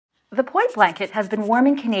The Point Blanket has been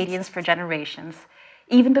warming Canadians for generations,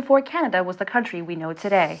 even before Canada was the country we know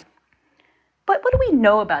today. But what do we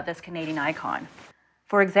know about this Canadian icon?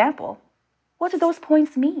 For example, what do those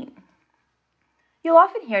points mean? You'll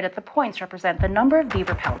often hear that the points represent the number of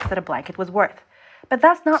beaver pelts that a blanket was worth, but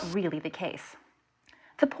that's not really the case.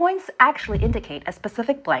 The points actually indicate a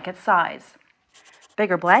specific blanket size.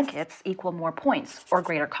 Bigger blankets equal more points or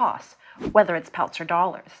greater costs, whether it's pelts or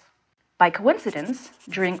dollars. By coincidence,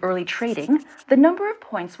 during early trading, the number of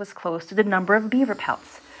points was close to the number of beaver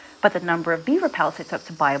pelts, but the number of beaver pelts it took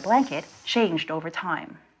to buy a blanket changed over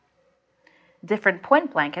time. Different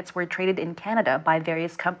point blankets were traded in Canada by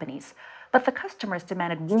various companies, but the customers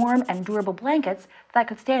demanded warm and durable blankets that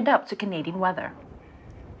could stand up to Canadian weather.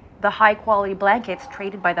 The high-quality blankets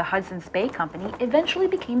traded by the Hudson's Bay Company eventually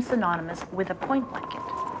became synonymous with a point blanket.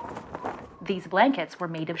 These blankets were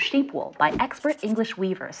made of sheep wool by expert English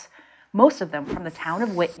weavers, most of them from the town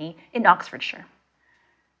of Whitney in Oxfordshire.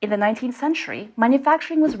 In the 19th century,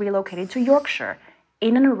 manufacturing was relocated to Yorkshire,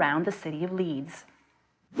 in and around the city of Leeds.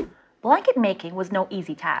 Blanket making was no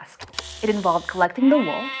easy task. It involved collecting the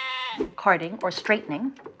wool, carding or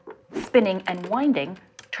straightening, spinning and winding,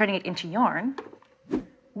 turning it into yarn,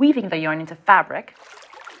 weaving the yarn into fabric,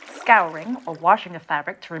 scouring or washing the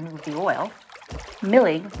fabric to remove the oil,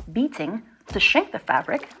 milling, beating to shrink the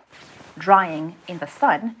fabric, drying in the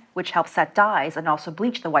sun, which helps set dyes and also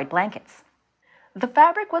bleach the white blankets. The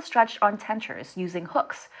fabric was stretched on tenters using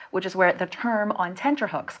hooks, which is where the term on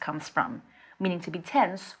tenterhooks comes from, meaning to be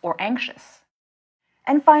tense or anxious.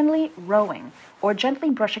 And finally, rowing, or gently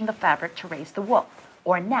brushing the fabric to raise the wool,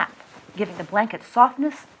 or nap, giving the blanket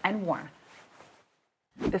softness and warmth.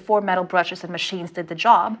 Before metal brushes and machines did the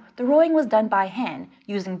job, the rowing was done by hand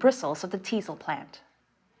using bristles of the teasel plant.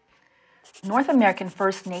 North American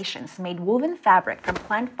First Nations made woven fabric from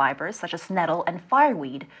plant fibers such as nettle and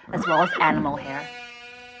fireweed, as well as animal hair.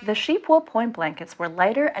 The sheep wool point blankets were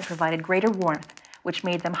lighter and provided greater warmth, which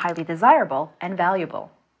made them highly desirable and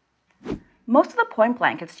valuable. Most of the point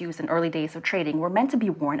blankets used in early days of trading were meant to be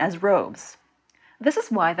worn as robes. This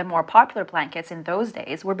is why the more popular blankets in those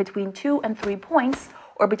days were between 2 and 3 points,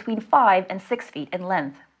 or between 5 and 6 feet in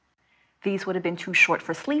length. These would have been too short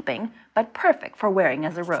for sleeping, but perfect for wearing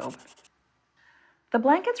as a robe. The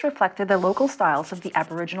blankets reflected the local styles of the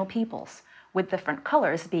Aboriginal peoples, with different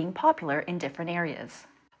colors being popular in different areas.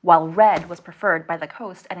 While red was preferred by the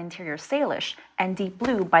Coast and Interior Salish and deep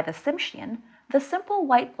blue by the Tsimshian, the simple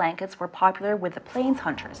white blankets were popular with the Plains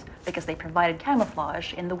hunters because they provided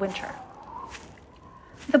camouflage in the winter.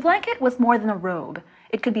 The blanket was more than a robe.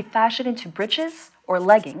 It could be fashioned into breeches or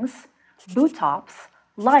leggings, boot tops,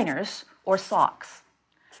 liners, or socks.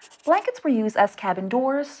 Blankets were used as cabin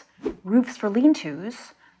doors, roofs for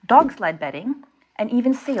lean-tos, dog sled bedding, and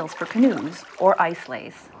even sails for canoes or ice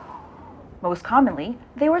sleighs. Most commonly,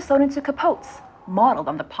 they were sewn into capotes, modeled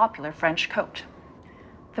on the popular French coat.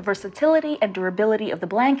 The versatility and durability of the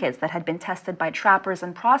blankets that had been tested by trappers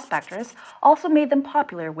and prospectors also made them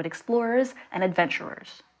popular with explorers and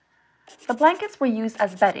adventurers. The blankets were used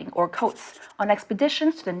as bedding or coats on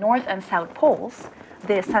expeditions to the North and South Poles,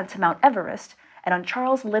 the ascent to Mount Everest, and on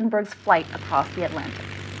Charles Lindbergh's flight across the Atlantic.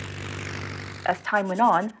 As time went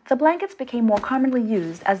on, the blankets became more commonly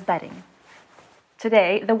used as bedding.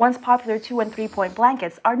 Today, the once popular 2 and 3 point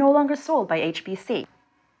blankets are no longer sold by HBC.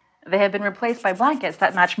 They have been replaced by blankets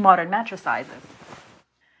that match modern mattress sizes.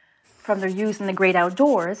 From their use in the great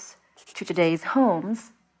outdoors to today's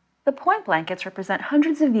homes, the point blankets represent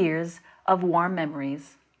hundreds of years of warm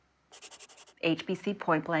memories. HBC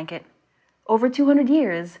Point Blanket, over 200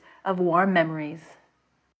 years of warm memories.